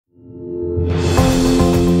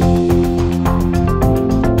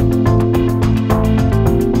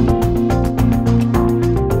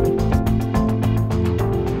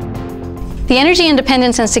The Energy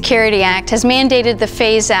Independence and Security Act has mandated the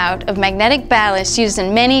phase-out of magnetic ballast used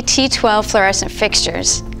in many T12 fluorescent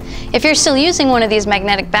fixtures. If you're still using one of these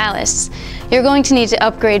magnetic ballasts, you're going to need to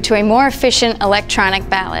upgrade to a more efficient electronic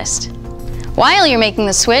ballast. While you're making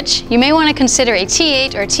the switch, you may want to consider a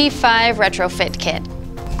T8 or T5 retrofit kit.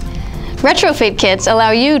 Retrofit kits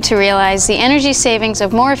allow you to realize the energy savings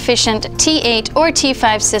of more efficient T8 or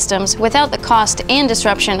T5 systems without the cost and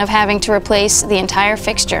disruption of having to replace the entire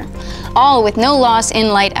fixture, all with no loss in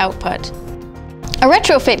light output. A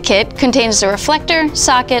retrofit kit contains the reflector,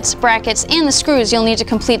 sockets, brackets, and the screws you'll need to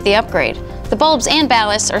complete the upgrade. The bulbs and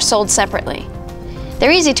ballasts are sold separately.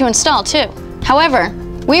 They're easy to install too. However,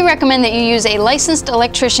 we recommend that you use a licensed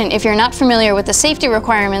electrician if you're not familiar with the safety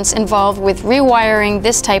requirements involved with rewiring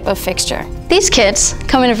this type of fixture. These kits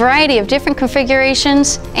come in a variety of different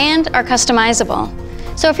configurations and are customizable.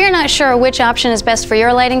 So if you're not sure which option is best for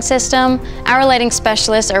your lighting system, our lighting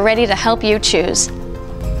specialists are ready to help you choose.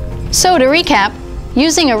 So to recap,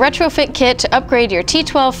 using a retrofit kit to upgrade your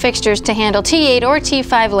T12 fixtures to handle T8 or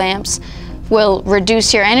T5 lamps will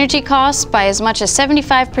reduce your energy costs by as much as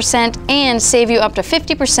 75% and save you up to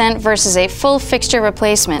 50% versus a full fixture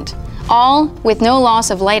replacement, all with no loss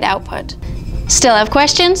of light output. Still have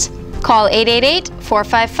questions? Call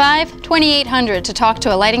 888-455-2800 to talk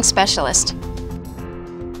to a lighting specialist.